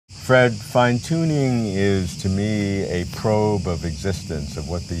Fred, fine-tuning is, to me, a probe of existence, of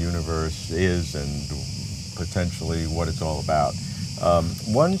what the universe is and potentially what it's all about.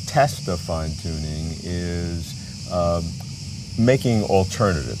 One test of fine-tuning is making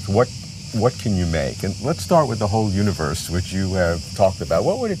alternatives. What can you make? And let's start with the whole universe, which you have talked about.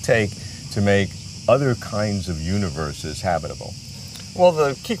 What would it take to make other kinds of universes habitable? Well,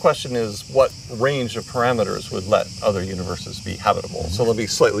 the key question is what range of parameters would let other universes be habitable? So let me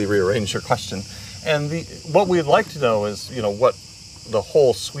slightly rearrange your question. And what we'd like to know is, what the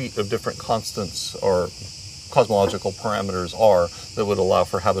whole suite of different constants or cosmological parameters are that would allow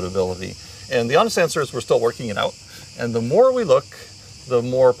for habitability. And the honest answer is we're still working it out. And the more we look, the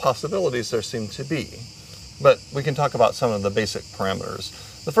more possibilities there seem to be. But we can talk about some of the basic parameters.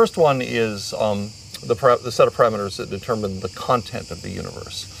 The first one is the set of parameters that determine the content of the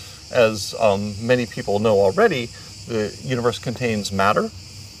universe. As many people know already, the universe contains matter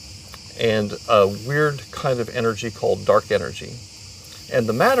and a weird kind of energy called dark energy. And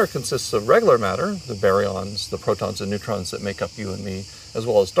the matter consists of regular matter, the baryons, the protons and neutrons that make up you and me, as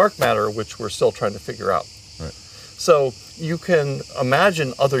well as dark matter, which we're still trying to figure out. Right. So you can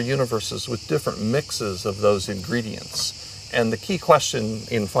imagine other universes with different mixes of those ingredients. And the key question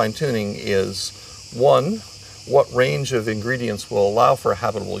in fine-tuning is, one, what range of ingredients will allow for a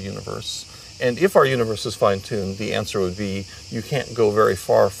habitable universe? And if our universe is fine-tuned, the answer would be you can't go very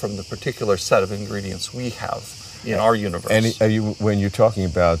far from the particular set of ingredients we have in our universe. And when you're talking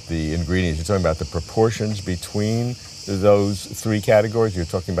about the ingredients, you're talking about the proportions between those three categories? You're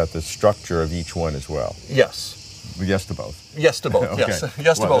talking about the structure of each one as well? Yes. Yes to both. Yes to both. Okay. Yes.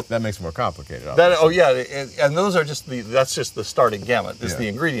 Yes to both. That makes it more complicated. And those are that's just the starting gamut. The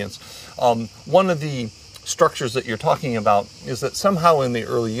ingredients. One of the structures that you're talking about is that somehow in the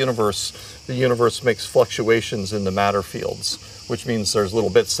early universe, the universe makes fluctuations in the matter fields, which means there's little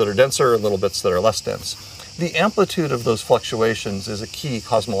bits that are denser and little bits that are less dense. The amplitude of those fluctuations is a key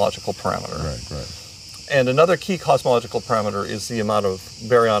cosmological parameter. Right. And another key cosmological parameter is the amount of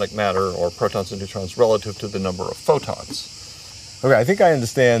baryonic matter, or protons and neutrons, relative to the number of photons. Okay, I think I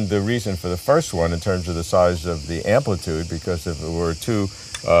understand the reason for the first one in terms of the size of the amplitude, because if it were too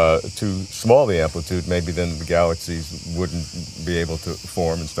small the amplitude, maybe then the galaxies wouldn't be able to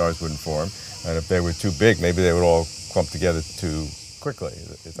form and stars wouldn't form. And if they were too big, maybe they would all clump together too quickly.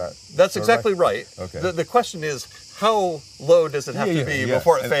 That's exactly right. Okay. The question is, how low does it have to be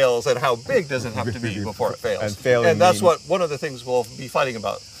before it fails, and how big does it have to be before it fails? And that's one of the things we'll be fighting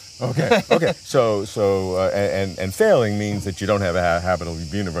about. Okay. So failing means that you don't have a habitable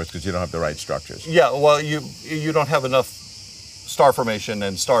universe because you don't have the right structures. Yeah. Well, you don't have enough star formation,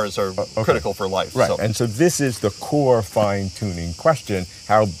 and stars are critical for life. Right. And so this is the core fine-tuning question: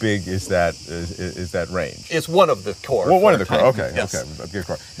 how big is that range? It's one of the core. Well, one of the core. Okay. Yes. Okay.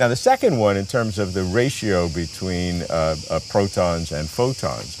 Core. Now the second one, in terms of the ratio between protons and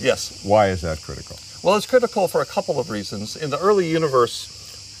photons. Yes. Why is that critical? Well, it's critical for a couple of reasons. In the early universe,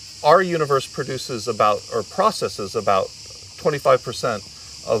 our universe processes about 25%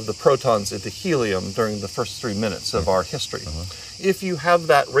 of the protons into helium during the first 3 minutes of our history. If you have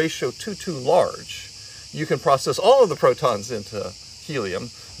that ratio too large, you can process all of the protons into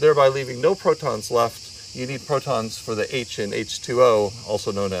helium, thereby leaving no protons left. You need protons for the H in H2O,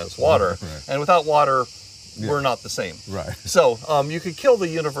 also known as water. Right. And without water, we're not the same. Right. So you could kill the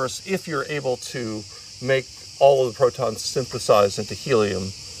universe if you're able to make all of the protons synthesized into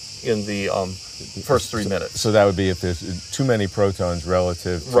helium in the first 3 minutes. So that would be if there's too many protons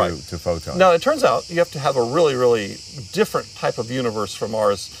relative to photons. Now, it turns out you have to have a really, really different type of universe from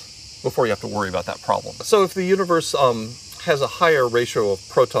ours before you have to worry about that problem. So if the universe has a higher ratio of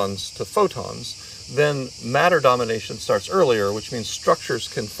protons to photons, then matter domination starts earlier, which means structures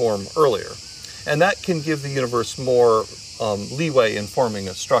can form earlier. And that can give the universe more leeway in forming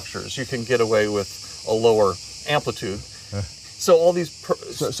of structures. You can get away with a lower amplitude. So all these...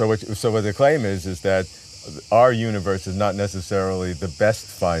 So what the claim is that our universe is not necessarily the best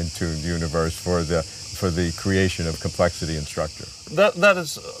fine-tuned universe for the creation of complexity and structure.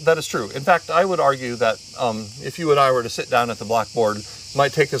 That is true. In fact, I would argue that if you and I were to sit down at the blackboard, it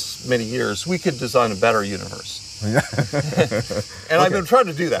might take us many years, we could design a better universe. And I've been trying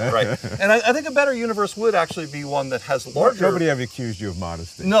to do that, right? And I think a better universe would actually be one that has larger... Nobody ever accused you of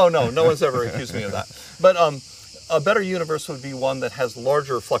modesty. No one's ever accused me of that. But a better universe would be one that has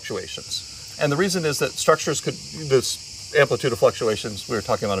larger fluctuations. And the reason is that structures this amplitude of fluctuations we were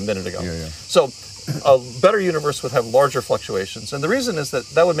talking about a minute ago. So a better universe would have larger fluctuations. And the reason is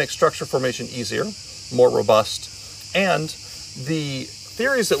that would make structure formation easier, more robust. And the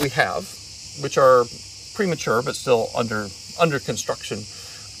theories that we have, which are premature but still under construction,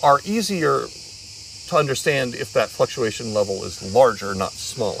 are easier to understand if that fluctuation level is larger, not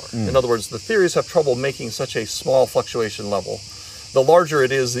smaller. In other words, the theories have trouble making such a small fluctuation level. The larger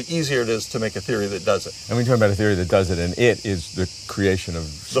it is, the easier it is to make a theory that does it. And we're talking about a theory that does it, and it is the creation of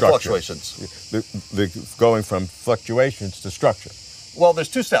structure. The fluctuations. The going from fluctuations to structure. Well, there's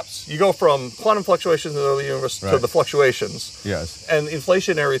two steps. You go from quantum fluctuations in the early universe to the fluctuations. Yes. And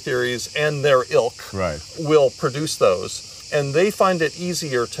inflationary theories and their ilk will produce those. And they find it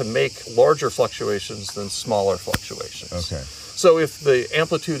easier to make larger fluctuations than smaller fluctuations. Okay. So if the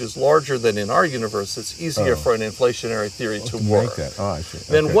amplitude is larger than in our universe, it's easier for an inflationary theory to work. Make that. Oh, I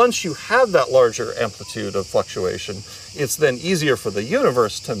see. Then once you have that larger amplitude of fluctuation, it's then easier for the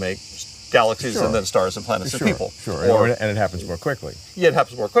universe to make galaxies and then stars and planets and people. And it happens more quickly. Yeah, it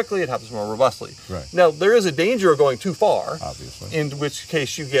happens more quickly, it happens more robustly. Right. Now, there is a danger of going too far, obviously, in which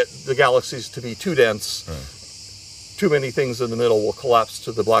case you get the galaxies to be too dense. Right. Too many things in the middle will collapse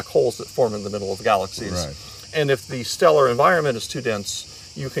to the black holes that form in the middle of galaxies. Right. And if the stellar environment is too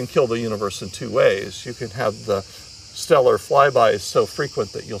dense, you can kill the universe in two ways. You can have the stellar flybys so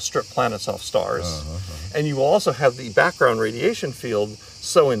frequent that you'll strip planets off stars. And you will also have the background radiation field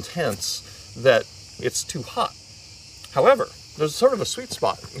so intense that it's too hot. However, there's sort of a sweet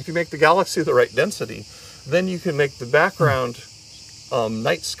spot. If you make the galaxy the right density, then you can make the background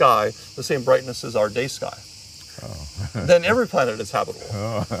night sky the same brightness as our day sky. Then every planet is habitable.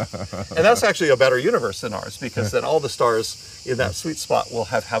 And that's actually a better universe than ours, because then all the stars in that sweet spot will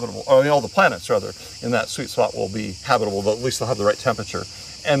have habitable, or all the planets rather, in that sweet spot will be habitable, but at least they'll have the right temperature.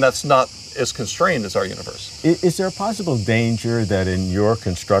 And that's not as constrained as our universe. Is there a possible danger that in your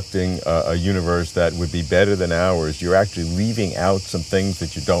constructing a universe that would be better than ours, you're actually leaving out some things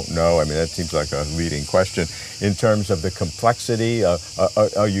that you don't know? I mean, that seems like a leading question. In terms of the complexity,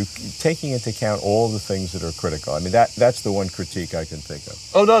 are you taking into account all the things that are critical? I mean, that's the one critique I can think of.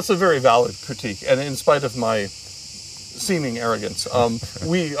 Oh, no, it's a very valid critique. And in spite of my seeming arrogance,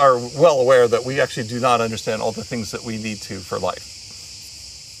 we are well aware that we actually do not understand all the things that we need to for life.